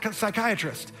went and saw a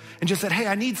psychiatrist and just said, hey,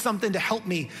 I need something to help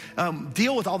me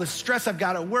deal with all this stress I've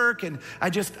got at work, and I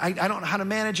don't know how to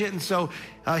manage it. And so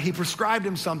he prescribed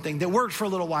him something that worked for a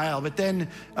little while, but then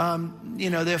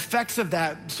the effects of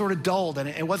that sort of dulled, and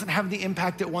it wasn't having the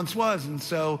impact it once was. And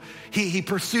so he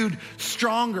pursued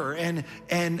stronger and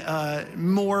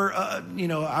more,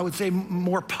 I would say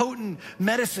more potent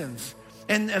medicines.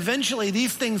 And eventually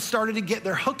these things started to get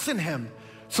their hooks in him,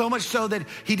 so much so that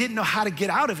he didn't know how to get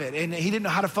out of it, and he didn't know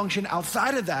how to function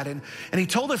outside of that. And he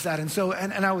told us that. And so,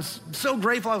 and I was so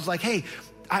grateful. I was like, hey,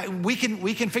 we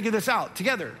can figure this out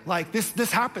together. Like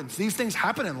this happens. These things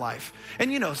happen in life.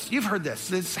 And you've heard this.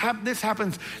 This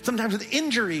happens sometimes with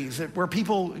injuries where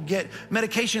people get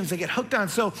medications they get hooked on.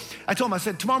 So I told him, I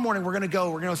said, tomorrow morning we're going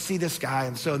to see this guy.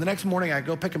 And so the next morning I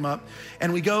go pick him up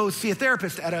and we go see a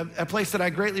therapist at a place that I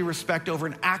greatly respect over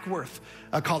in Ackworth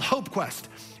called Hope Quest.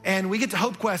 And we get to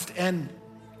Hope Quest and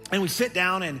we sit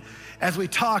down, and as we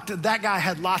talked, that guy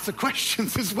had lots of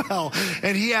questions as well.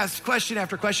 And he asked question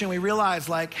after question. We realized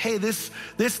hey, this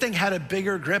thing had a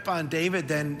bigger grip on David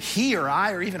than he or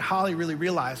I or even Holly really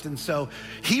realized. And so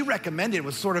he recommended,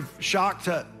 was sort of shocked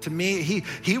to me,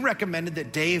 he recommended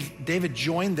that David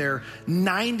join their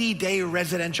 90-day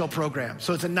residential program.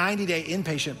 So it's a 90-day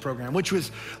inpatient program, which was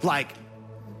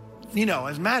as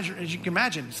you can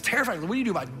imagine, it's terrifying. What do you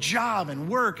do about job and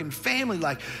work and family?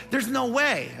 There's no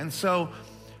way. And so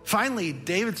finally,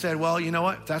 David said, well, you know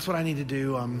what? If that's what I need to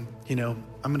do, I'm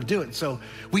going to do it. So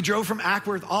we drove from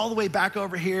Ackworth all the way back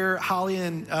over here. Holly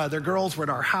and their girls were at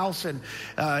our house, and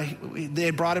they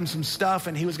had brought him some stuff,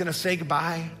 and he was going to say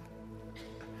goodbye.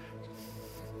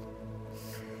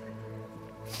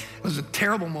 It was a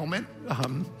terrible moment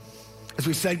as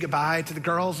we said goodbye to the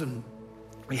girls, and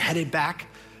we headed back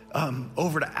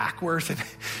over to Ackworth, and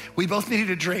we both needed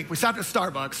a drink. We stopped at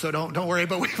Starbucks, so don't worry,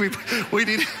 but we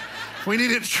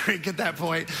needed a drink at that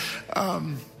point.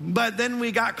 But then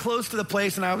we got close to the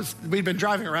place, and we'd been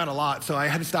driving around a lot, so I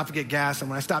had to stop to get gas. And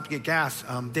when I stopped to get gas,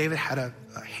 David had a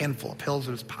handful of pills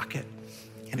in his pocket,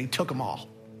 and he took them all.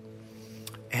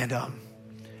 And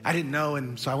I didn't know,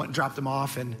 and so I went and dropped them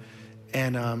off, and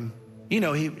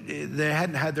they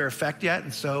hadn't had their effect yet.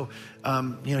 And so,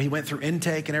 he went through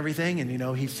intake and everything,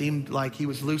 and, he seemed like he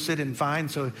was lucid and fine.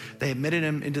 So they admitted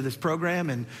him into this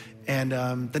program. And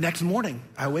the next morning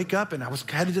I wake up and I was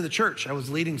headed to the church. I was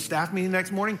leading staff meeting the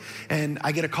next morning, and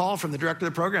I get a call from the director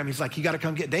of the program. He's like, you got to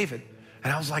come get David.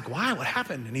 And I was like, why? What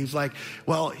happened? And he's like,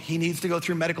 well, he needs to go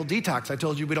through medical detox. I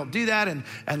told you we don't do that. And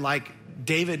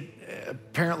David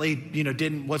apparently,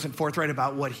 wasn't forthright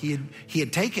about what he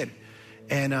had taken.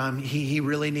 And he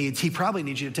probably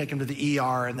needs you to take him to the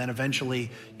ER and then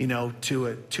eventually, to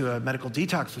a medical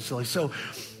detox facility. So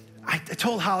I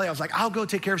told Holly, I was like, I'll go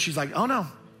take care of it. She's like, oh no,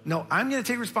 No, I'm going to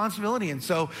take responsibility. And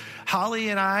so Holly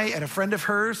and I and a friend of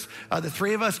hers, the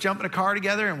three of us jump in a car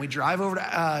together and we drive over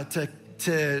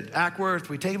to Ackworth.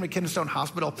 We take him to Kennestone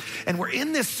Hospital. And we're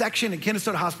in this section at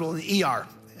Kennestone Hospital in the ER.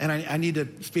 And I need to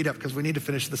speed up because we need to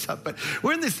finish this up. But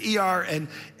we're in this ER and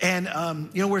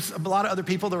we're a lot of other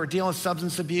people that were dealing with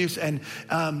substance abuse. And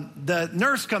the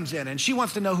nurse comes in and she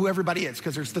wants to know who everybody is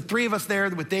because there's the three of us there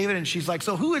with David. And she's like,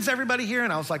 so who is everybody here?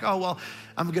 And I was like, oh, well,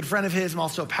 I'm a good friend of his. I'm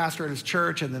also a pastor at his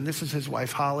church. And then this is his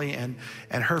wife, Holly, and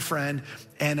her friend.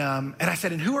 And I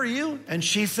said, and who are you? And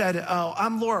she said, oh,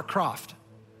 I'm Laura Croft.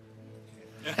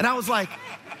 And I was like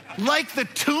the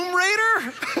Tomb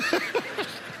Raider?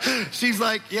 She's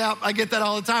like, yeah, I get that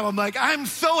all the time. I'm like, I'm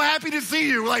so happy to see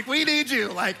you. Like, we need you.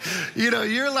 Like,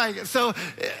 you're like, so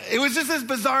it was just this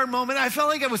bizarre moment. I felt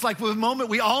like it was like the moment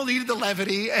we all needed the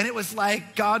levity. And it was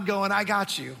like God going, I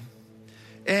got you.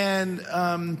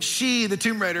 And she, the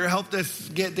Tomb Raider, helped us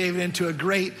get David into a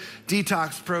great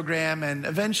detox program. And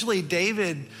eventually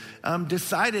David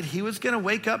decided he was going to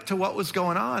wake up to what was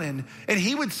going on. And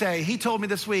he would say, he told me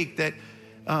this week that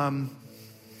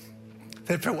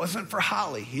if it wasn't for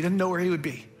Holly, he didn't know where he would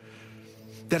be.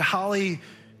 That Holly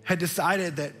had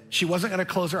decided that she wasn't going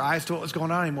to close her eyes to what was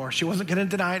going on anymore. She wasn't going to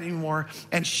deny it anymore.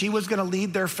 And she was going to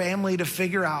lead their family to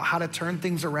figure out how to turn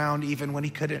things around even when he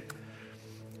couldn't.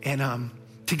 And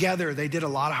together they did a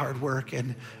lot of hard work.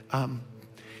 And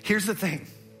here's the thing.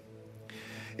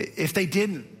 If they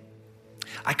didn't,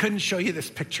 I couldn't show you this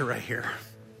picture right here.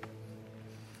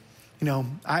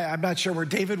 I'm not sure where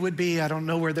David would be. I don't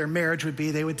know where their marriage would be.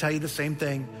 They would tell you the same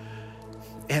thing.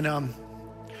 And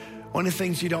one of the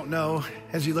things you don't know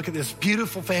as you look at this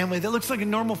beautiful family that looks like a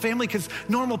normal family because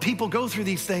normal people go through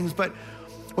these things. But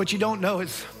what you don't know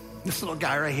is this little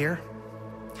guy right here,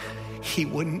 he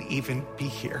wouldn't even be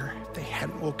here if they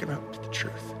hadn't woken up to the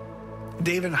truth.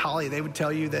 David and Holly, they would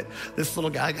tell you that this little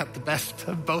guy got the best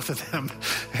of both of them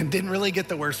and didn't really get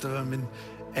the worst of them.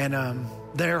 And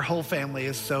their whole family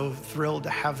is so thrilled to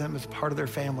have them as part of their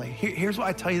family. Here's why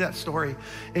I tell you that story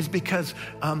is because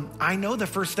I know the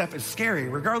first step is scary,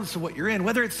 regardless of what you're in.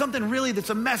 Whether it's something really that's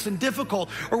a mess and difficult,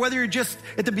 or whether you're just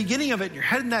at the beginning of it and you're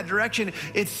heading that direction,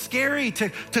 it's scary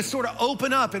to sort of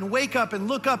open up and wake up and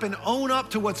look up and own up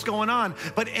to what's going on.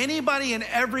 But anybody and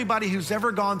everybody who's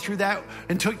ever gone through that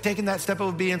and taken that step of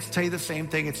obedience will tell you the same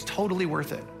thing. It's totally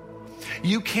worth it.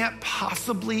 You can't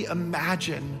possibly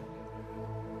imagine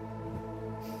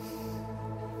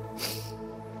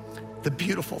the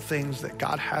beautiful things that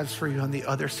God has for you on the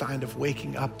other side of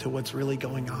waking up to what's really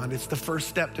going on. It's the first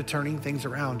step to turning things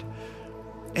around.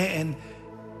 And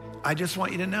I just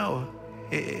want you to know,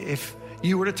 if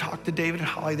you were to talk to David and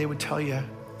Holly, they would tell you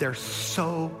they're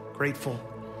so grateful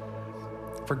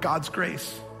for God's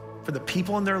grace, for the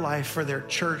people in their life, for their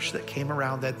church that came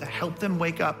around that helped them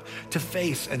wake up to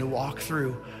face and to walk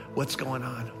through what's going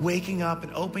on. Waking up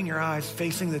and opening your eyes,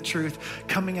 facing the truth,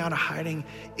 coming out of hiding.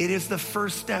 It is the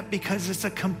first step because it's a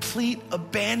complete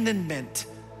abandonment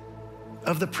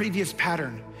of the previous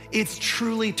pattern. It's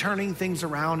truly turning things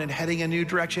around and heading a new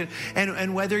direction.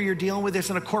 And whether you're dealing with this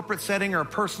in a corporate setting or a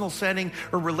personal setting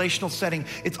or relational setting,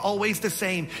 it's always the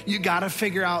same. You got to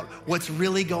figure out what's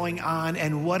really going on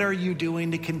and what are you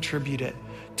doing to contribute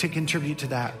to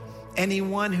that.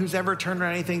 Anyone who's ever turned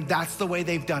around anything, that's the way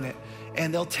they've done it.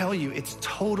 And they'll tell you it's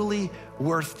totally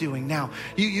worth doing. Now,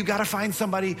 you got to find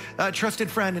somebody, a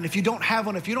trusted friend. And if you don't have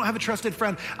one, if you don't have a trusted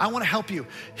friend, I want to help you.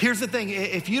 Here's the thing.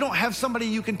 If you don't have somebody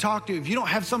you can talk to, if you don't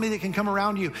have somebody that can come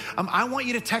around you, I want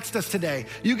you to text us today.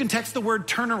 You can text the word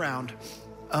turnaround.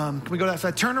 Can we go to that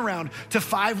side? Turnaround to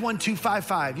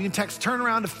 51255. You can text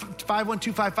turnaround to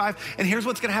 51255. And here's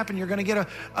what's going to happen. You're going to get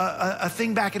a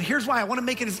thing back. And here's why. I want to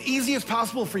make it as easy as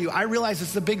possible for you. I realize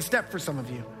it's a big step for some of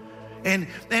you. And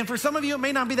for some of you, it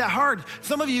may not be that hard.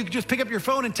 Some of you just pick up your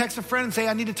phone and text a friend and say,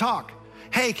 I need to talk.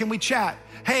 Hey, can we chat?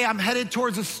 Hey, I'm headed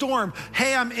towards a storm.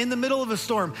 Hey, I'm in the middle of a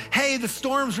storm. Hey, the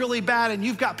storm's really bad and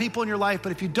you've got people in your life,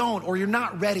 but if you don't, or you're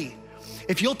not ready,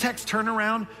 if you'll text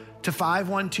turnaround to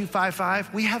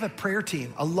 51255, we have a prayer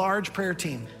team, a large prayer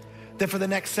team that for the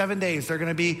next 7 days, they're going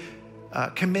to be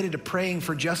committed to praying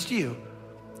for just you.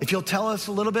 If you'll tell us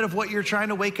a little bit of what you're trying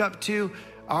to wake up to,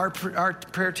 our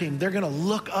prayer team, they're going to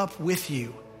look up with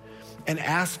you and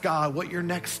ask God what your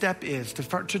next step is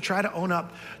to try to own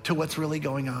up to what's really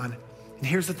going on. And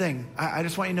here's the thing. I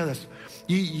just want you to know this.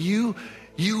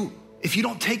 If you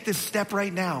don't take this step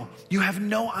right now, you have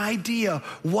no idea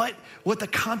what the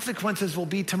consequences will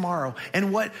be tomorrow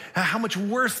and how much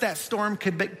worse that storm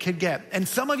could get. And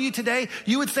some of you today,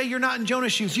 you would say you're not in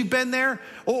Jonah's shoes. You've been there,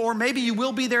 or maybe you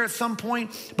will be there at some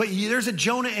point, but there's a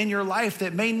Jonah in your life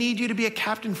that may need you to be a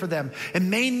captain for them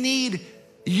and may need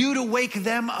you to wake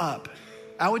them up.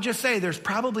 I would just say there's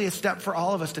probably a step for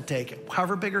all of us to take,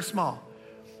 however big or small.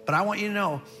 But I want you to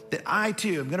know that I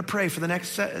too am gonna pray for the next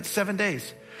 7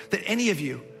 days, that any of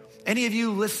you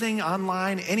listening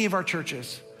online, any of our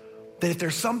churches, that if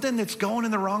there's something that's going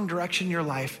in the wrong direction in your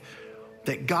life,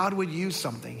 that God would use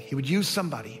something. He would use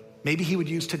somebody, maybe he would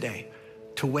use today,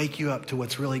 to wake you up to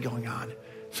what's really going on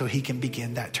so he can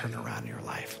begin that turnaround in your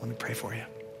life. Let me pray for you.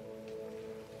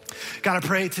 God, I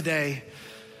pray today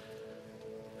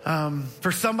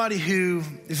for somebody who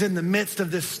is in the midst of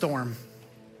this storm,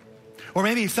 or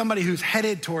maybe somebody who's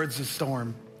headed towards the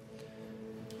storm.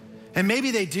 And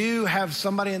maybe they do have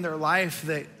somebody in their life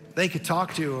that they could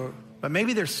talk to, but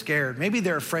maybe they're scared, maybe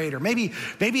they're afraid, or maybe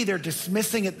they're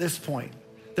dismissing at this point.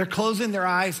 They're closing their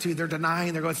eyes to, they're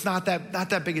denying, they're going, it's not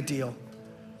that big a deal.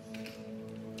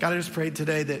 God, I just prayed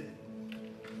today that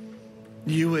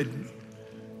you would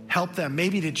help them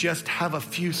maybe to just have a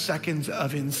few seconds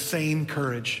of insane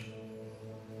courage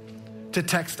to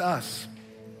text us,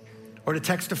 or to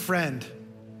text a friend,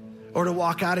 or to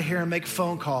walk out of here and make a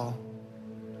phone call,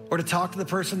 or to talk to the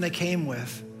person they came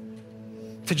with,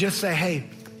 to just say, hey,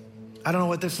 I don't know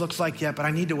what this looks like yet, but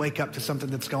I need to wake up to something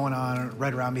that's going on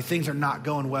right around me. Things are not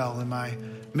going well in my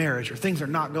marriage, or things are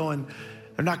not going,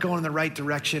 they're not going in the right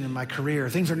direction in my career.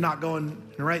 Things are not going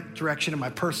in the right direction in my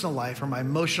personal life or my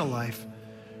emotional life.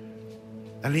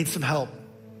 I need some help.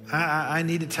 I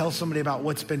need to tell somebody about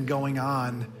what's been going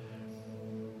on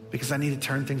because I need to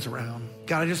turn things around.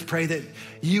 God, I just pray that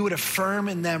you would affirm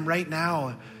in them right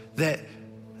now that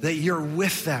you're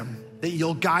with them, that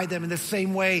you'll guide them in the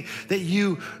same way that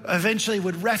you eventually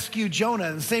would rescue Jonah,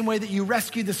 in the same way that you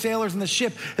rescued the sailors in the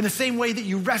ship, in the same way that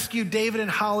you rescued David and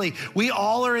Holly. We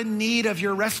all are in need of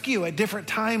your rescue at different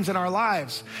times in our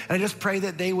lives. And I just pray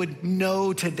that they would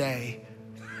know today,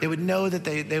 they would know that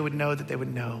they would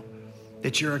know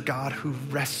that you're a God who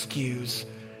rescues,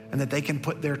 and that they can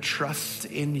put their trust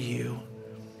in you.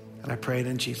 And I pray it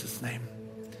in Jesus' name.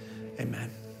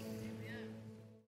 Amen.